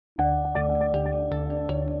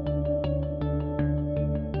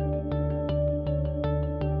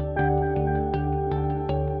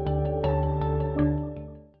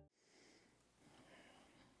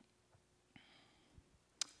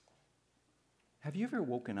Have you ever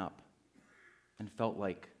woken up and felt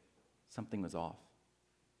like something was off?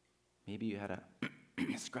 Maybe you had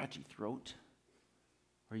a scratchy throat,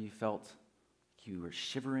 or you felt like you were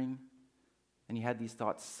shivering, and you had these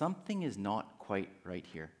thoughts, something is not quite right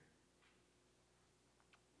here.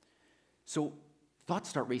 So thoughts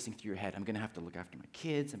start racing through your head. I'm going to have to look after my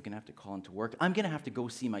kids. I'm going to have to call into work. I'm going to have to go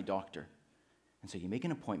see my doctor. And so you make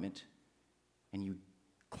an appointment, and you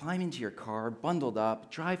climb into your car, bundled up,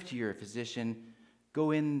 drive to your physician,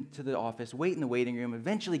 go into the office, wait in the waiting room,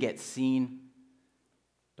 eventually get seen.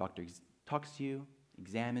 Doctor talks to you,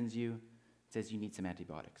 examines you, says you need some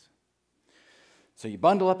antibiotics. So you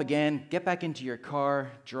bundle up again, get back into your car,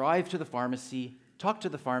 drive to the pharmacy, talk to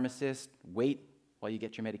the pharmacist, wait while you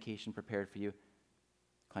get your medication prepared for you,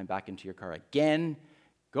 climb back into your car again,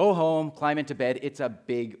 go home, climb into bed. It's a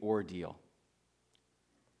big ordeal.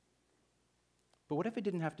 But what if it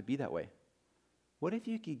didn't have to be that way? What if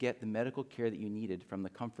you could get the medical care that you needed from the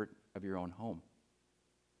comfort of your own home?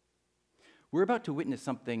 We're about to witness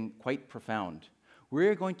something quite profound.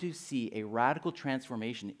 We're going to see a radical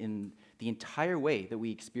transformation in the entire way that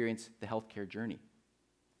we experience the healthcare journey.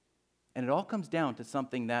 And it all comes down to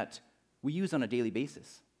something that we use on a daily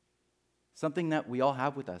basis, something that we all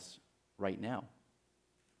have with us right now,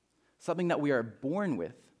 something that we are born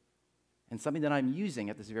with, and something that I'm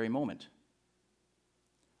using at this very moment,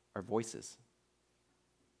 our voices.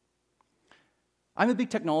 I'm a big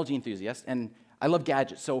technology enthusiast, and I love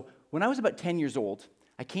gadgets. So when I was about 10 years old,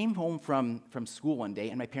 I came home from school one day,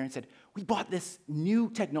 and my parents said, "We bought this new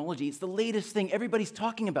technology. It's the latest thing. Everybody's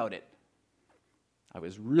talking about it." I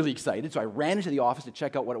was really excited, so I ran into the office to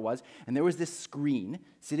check out what it was, and there was this screen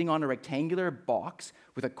sitting on a rectangular box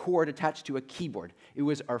with a cord attached to a keyboard. It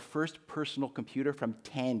was our first personal computer from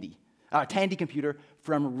Tandy computer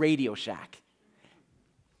from Radio Shack.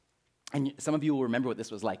 And some of you will remember what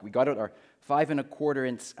this was like. We got out our 5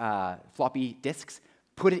 1/4-inch floppy disks,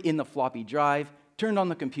 put it in the floppy drive, turned on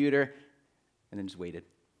the computer, and then just waited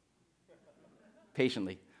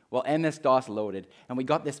patiently while MS-DOS loaded, and we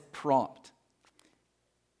got this prompt.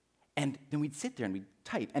 And then we'd sit there and we'd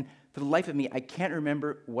type. And for the life of me, I can't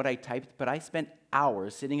remember what I typed, but I spent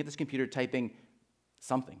hours sitting at this computer typing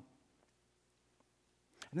something.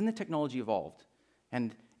 And then the technology evolved,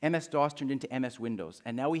 and MS-DOS turned into MS Windows,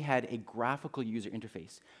 and now we had a graphical user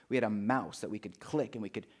interface. We had a mouse that we could click, and we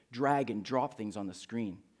could drag and drop things on the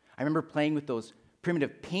screen. I remember playing with those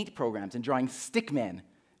primitive paint programs and drawing stickmen.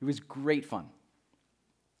 It was great fun.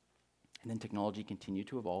 And then technology continued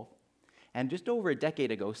to evolve. And just over a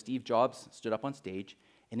decade ago, Steve Jobs stood up on stage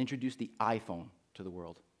and introduced the iPhone to the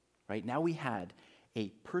world. Right? Now we had a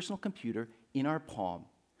personal computer in our palm,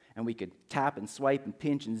 and we could tap and swipe and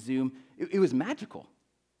pinch and zoom. It was magical.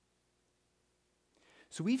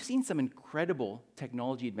 So we've seen some incredible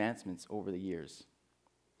technology advancements over the years.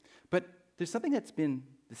 But there's something that's been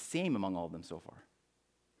the same among all of them so far.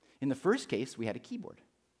 In the first case, we had a keyboard.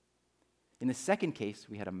 In the second case,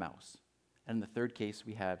 we had a mouse. And in the third case,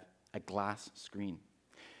 we had a glass screen.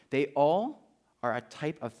 They all are a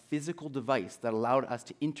type of physical device that allowed us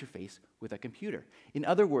to interface with a computer. In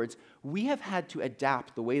other words, we have had to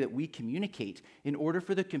adapt the way that we communicate in order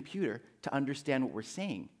for the computer to understand what we're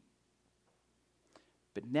saying.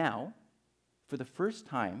 But now, for the first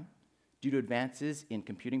time, due to advances in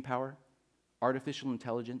computing power, artificial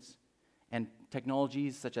intelligence, and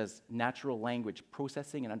technologies such as natural language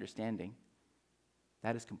processing and understanding,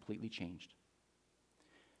 that has completely changed.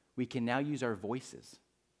 We can now use our voices,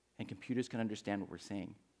 and computers can understand what we're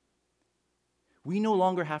saying. We no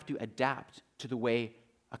longer have to adapt to the way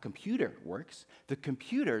a computer works. The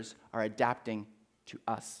computers are adapting to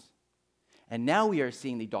us. And now we are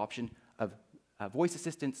seeing the adoption of voice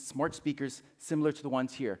assistants, smart speakers, similar to the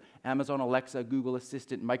ones here. Amazon Alexa, Google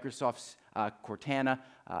Assistant, Microsoft's Cortana,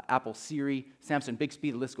 Apple Siri, Samsung Bixby,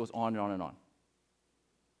 the list goes on and on and on.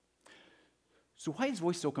 So why is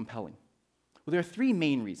voice so compelling? Well, there are 3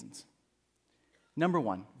 main reasons. Number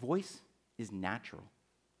 1, voice is natural.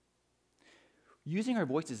 Using our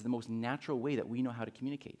voices is the most natural way that we know how to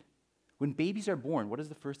communicate. When babies are born, what is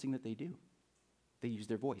the first thing that they do? They use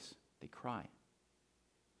their voice. They cry.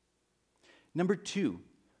 Number 2,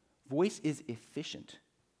 voice is efficient.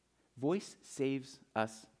 Voice saves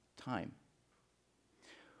us time.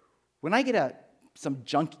 When I get some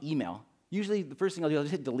junk email, usually the first thing I'll do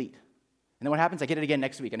is hit delete. And then what happens? I get it again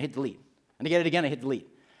next week, and I hit delete. And I get it again, I hit delete.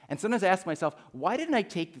 And sometimes I ask myself, why didn't I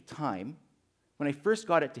take the time when I first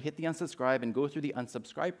got it to hit the unsubscribe and go through the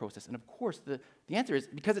unsubscribe process? And of course, the answer is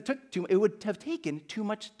because it would have taken too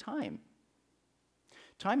much time.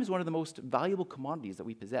 Time is one of the most valuable commodities that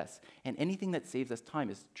we possess, and anything that saves us time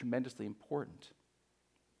is tremendously important.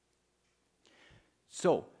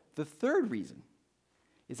 So the third reason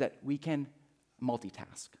is that we can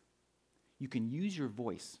multitask. You can use your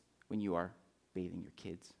voice when you are bathing your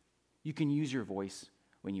kids. You can use your voice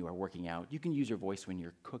when you are working out. You can use your voice when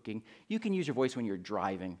you're cooking. You can use your voice when you're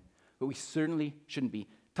driving. But we certainly shouldn't be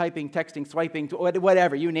typing, texting, swiping,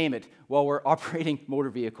 whatever, you name it, while we're operating motor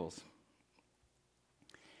vehicles.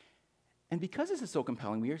 And because this is so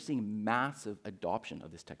compelling, we are seeing massive adoption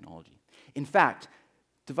of this technology. In fact,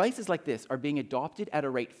 devices like this are being adopted at a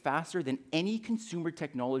rate faster than any consumer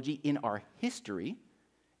technology in our history,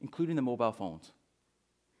 including the mobile phones.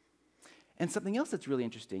 And something else that's really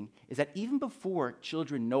interesting is that even before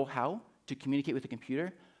children know how to communicate with a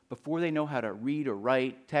computer, before they know how to read or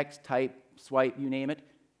write, text, type, swipe, you name it,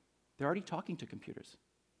 they're already talking to computers.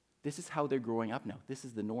 This is how they're growing up now. This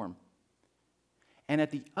is the norm. And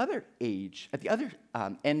at the other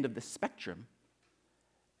end of the spectrum,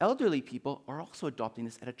 elderly people are also adopting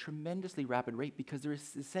this at a tremendously rapid rate because there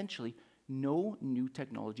is essentially no new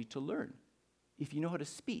technology to learn. If you know how to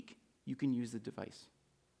speak, you can use the device.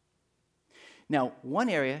 Now, one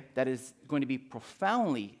area that is going to be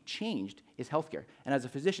profoundly changed is healthcare. And as a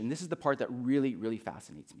physician, this is the part that really, really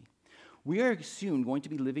fascinates me. We are soon going to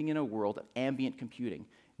be living in a world of ambient computing,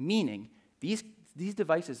 meaning these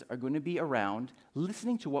devices are going to be around,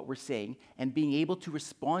 listening to what we're saying, and being able to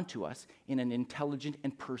respond to us in an intelligent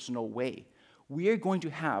and personal way. We are going to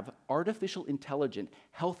have artificial intelligent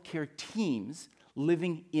healthcare teams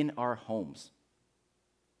living in our homes.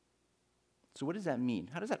 So what does that mean?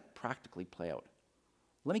 How does that practically play out?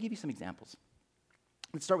 Let me give you some examples.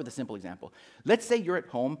 Let's start with a simple example. Let's say you're at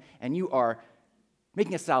home and you are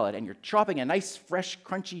making a salad and you're chopping a nice, fresh,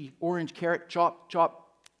 crunchy orange carrot,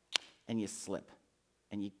 chop, and you slip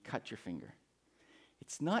and you cut your finger.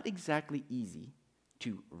 It's not exactly easy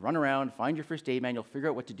to run around, find your first aid manual, figure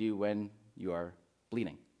out what to do when you are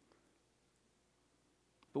bleeding.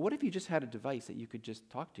 But what if you just had a device that you could just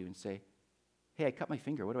talk to and say, hey, I cut my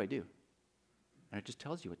finger, what do I do? And it just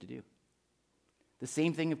tells you what to do. The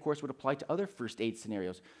same thing, of course, would apply to other first aid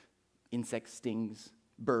scenarios. Insect stings,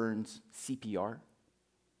 burns, CPR.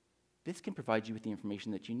 This can provide you with the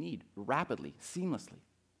information that you need rapidly, seamlessly.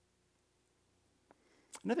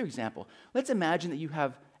 Another example, let's imagine that you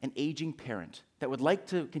have an aging parent that would like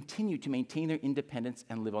to continue to maintain their independence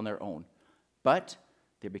and live on their own, but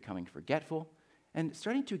they're becoming forgetful and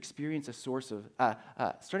starting to experience a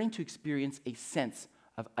sense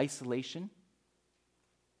of isolation.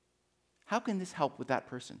 How can this help with that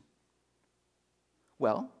person?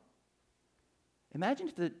 Well, imagine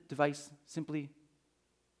if the device simply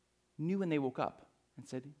knew when they woke up and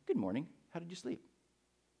said, good morning, how did you sleep?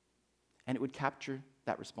 And it would capture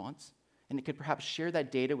that response, and it could perhaps share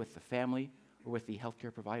that data with the family or with the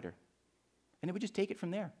healthcare provider. And it would just take it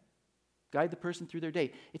from there, guide the person through their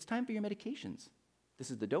day. It's time for your medications. This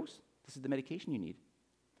is the dose. This is the medication you need.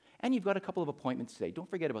 And you've got a couple of appointments today. Don't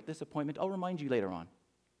forget about this appointment. I'll remind you later on.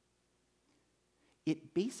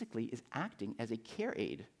 It basically is acting as a care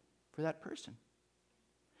aid for that person.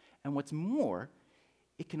 And what's more,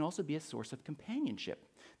 it can also be a source of companionship.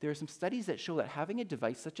 There are some studies that show that having a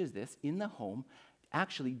device such as this in the home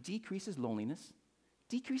actually decreases loneliness,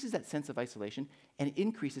 decreases that sense of isolation, and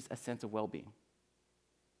increases a sense of well-being.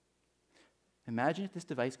 Imagine if this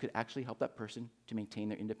device could actually help that person to maintain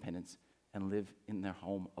their independence and live in their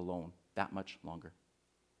home alone that much longer.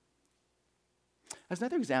 As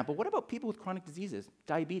another example, what about people with chronic diseases,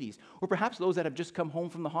 diabetes, or perhaps those that have just come home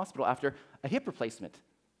from the hospital after a hip replacement?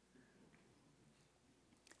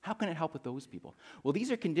 How can it help with those people? Well, these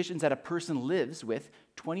are conditions that a person lives with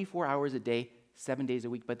 24 hours a day, 7 days a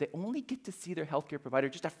week, but they only get to see their healthcare provider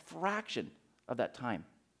just a fraction of that time.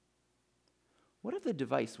 What if the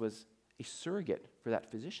device was a surrogate for that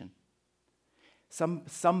physician?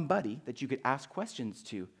 Somebody that you could ask questions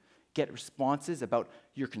to, get responses about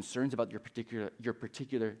your concerns about your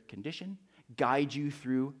particular condition, guide you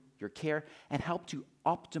through your care, and help to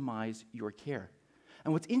optimize your care.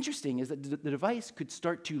 And what's interesting is that the device could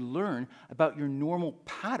start to learn about your normal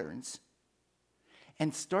patterns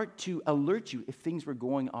and start to alert you if things were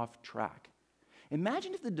going off track.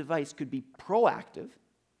 Imagine if the device could be proactive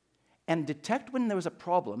and detect when there was a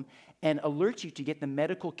problem and alert you to get the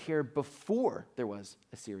medical care before there was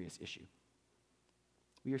a serious issue.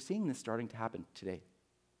 We are seeing this starting to happen today.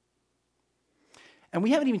 And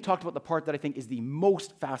we haven't even talked about the part that I think is the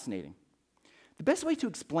most fascinating. The best way to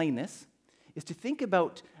explain this is to think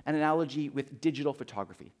about an analogy with digital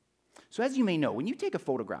photography. So as you may know, when you take a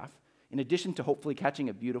photograph, in addition to hopefully catching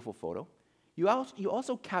a beautiful photo, you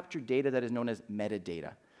also capture data that is known as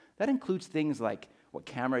metadata. That includes things like what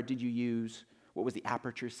camera did you use, what was the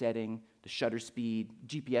aperture setting, the shutter speed,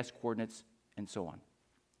 GPS coordinates, and so on.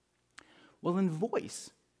 Well, in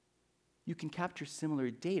voice, you can capture similar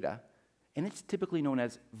data, and it's typically known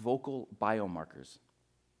as vocal biomarkers.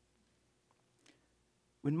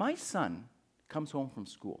 When my son comes home from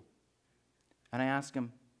school, and I ask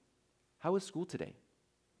him, "How was school today?"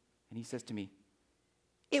 And he says to me,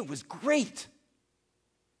 "It was great."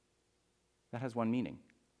 That has one meaning.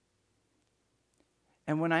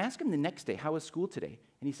 And when I ask him the next day, "How was school today?"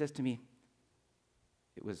 and he says to me,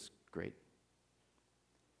 "It was great."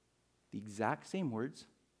 The exact same words,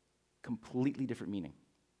 completely different meaning.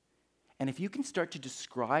 And if you can start to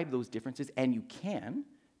describe those differences, and you can,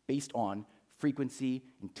 based on frequency,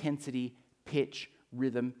 intensity, pitch,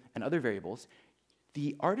 rhythm, and other variables,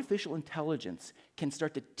 the artificial intelligence can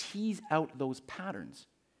start to tease out those patterns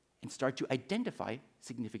and start to identify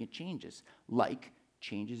significant changes, like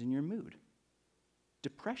changes in your mood,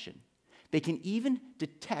 depression. They can even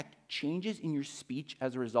detect changes in your speech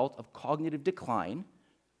as a result of cognitive decline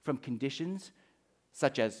from conditions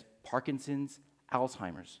such as Parkinson's,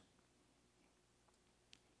 Alzheimer's.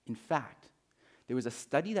 In fact, there was a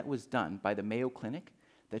study that was done by the Mayo Clinic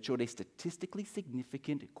that showed a statistically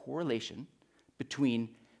significant correlation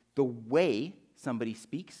between the way somebody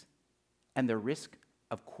speaks and the risk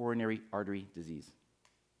of coronary artery disease.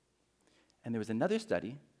 And there was another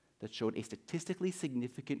study that showed a statistically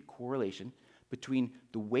significant correlation between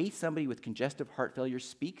the way somebody with congestive heart failure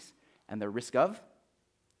speaks and the risk of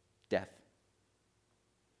death.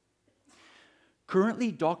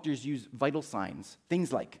 Currently, doctors use vital signs,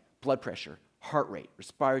 things like blood pressure, heart rate,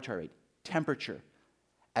 respiratory rate, temperature,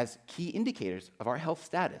 as key indicators of our health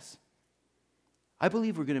status. I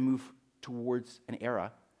believe we're going to move towards an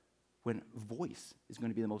era when voice is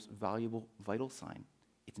going to be the most valuable vital sign.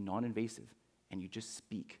 It's non-invasive, and you just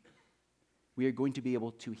speak. We are going to be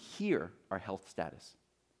able to hear our health status.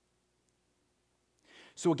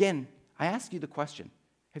 So again, I ask you the question,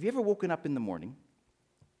 have you ever woken up in the morning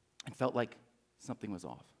and felt like something was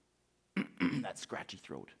off? That scratchy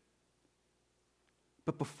throat.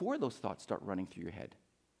 But before those thoughts start running through your head,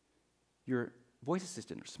 your voice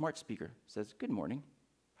assistant or smart speaker says, "Good morning,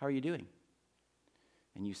 how are you doing?"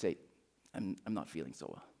 And you say, I'm not feeling so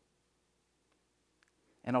well.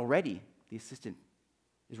 And already, the assistant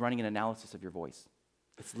is running an analysis of your voice.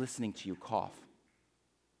 It's listening to you cough.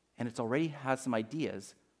 And it's already has some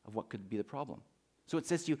ideas of what could be the problem. So it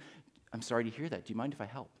says to you, "I'm sorry to hear that. Do you mind if I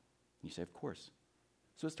help?" And you say, "Of course."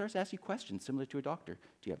 So it starts to ask you questions similar to a doctor.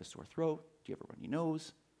 Do you have a sore throat? Do you have a runny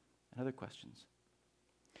nose? And other questions.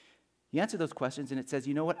 You answer those questions, and it says,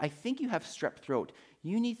 "You know what? I think you have strep throat.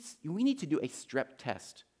 We need to do a strep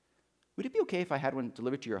test. Would it be okay if I had one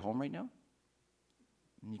delivered to your home right now?"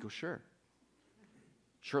 And you go, "Sure."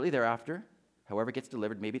 Shortly thereafter, however it gets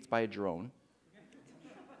delivered, maybe it's by a drone,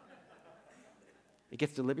 it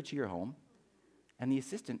gets delivered to your home, and the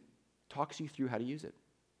assistant talks you through how to use it.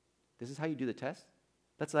 This is how you do the test.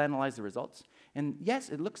 Let's analyze the results. And yes,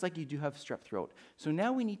 it looks like you do have strep throat. So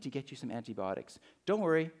now we need to get you some antibiotics. Don't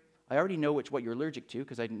worry, I already know what you're allergic to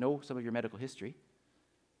because I know some of your medical history.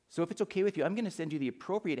 So if it's okay with you, I'm going to send you the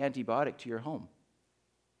appropriate antibiotic to your home.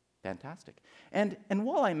 Fantastic. And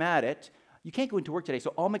while I'm at it, you can't go into work today,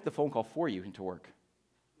 so I'll make the phone call for you into work.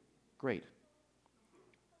 Great.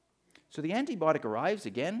 So the antibiotic arrives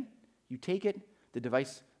again, you take it, the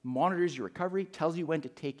device monitors your recovery, tells you when to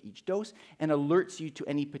take each dose, and alerts you to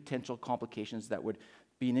any potential complications that would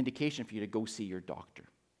be an indication for you to go see your doctor.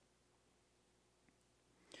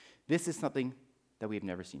 This is something that we have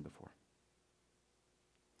never seen before.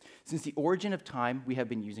 Since the origin of time, we have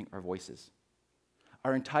been using our voices.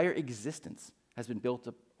 Our entire existence has been built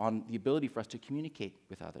up on the ability for us to communicate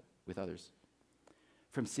with others.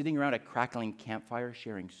 From sitting around a crackling campfire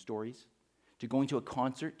sharing stories, to going to a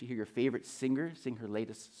concert to hear your favorite singer sing her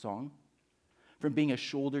latest song, from being a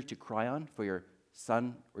shoulder to cry on for your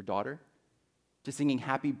son or daughter, to singing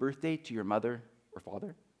happy birthday to your mother or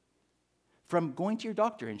father, from going to your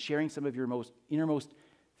doctor and sharing some of your innermost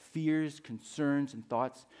fears, concerns, and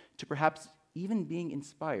thoughts, to perhaps even being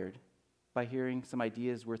inspired by hearing some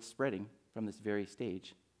ideas worth spreading from this very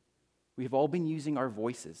stage. We have all been using our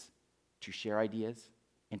voices to share ideas,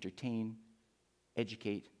 entertain,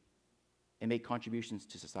 educate, and make contributions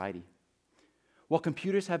to society. While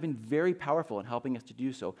computers have been very powerful in helping us to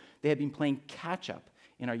do so, they have been playing catch-up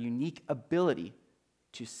in our unique ability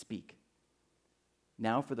to speak.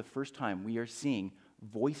 Now, for the first time, we are seeing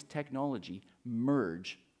voice technology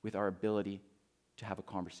merge with our ability to have a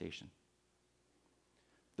conversation.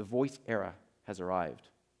 The voice era has arrived.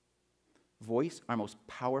 Voice, our most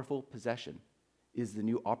powerful possession, is the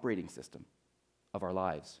new operating system of our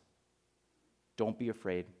lives. Don't be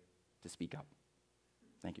afraid to speak up.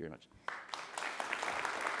 Thank you very much.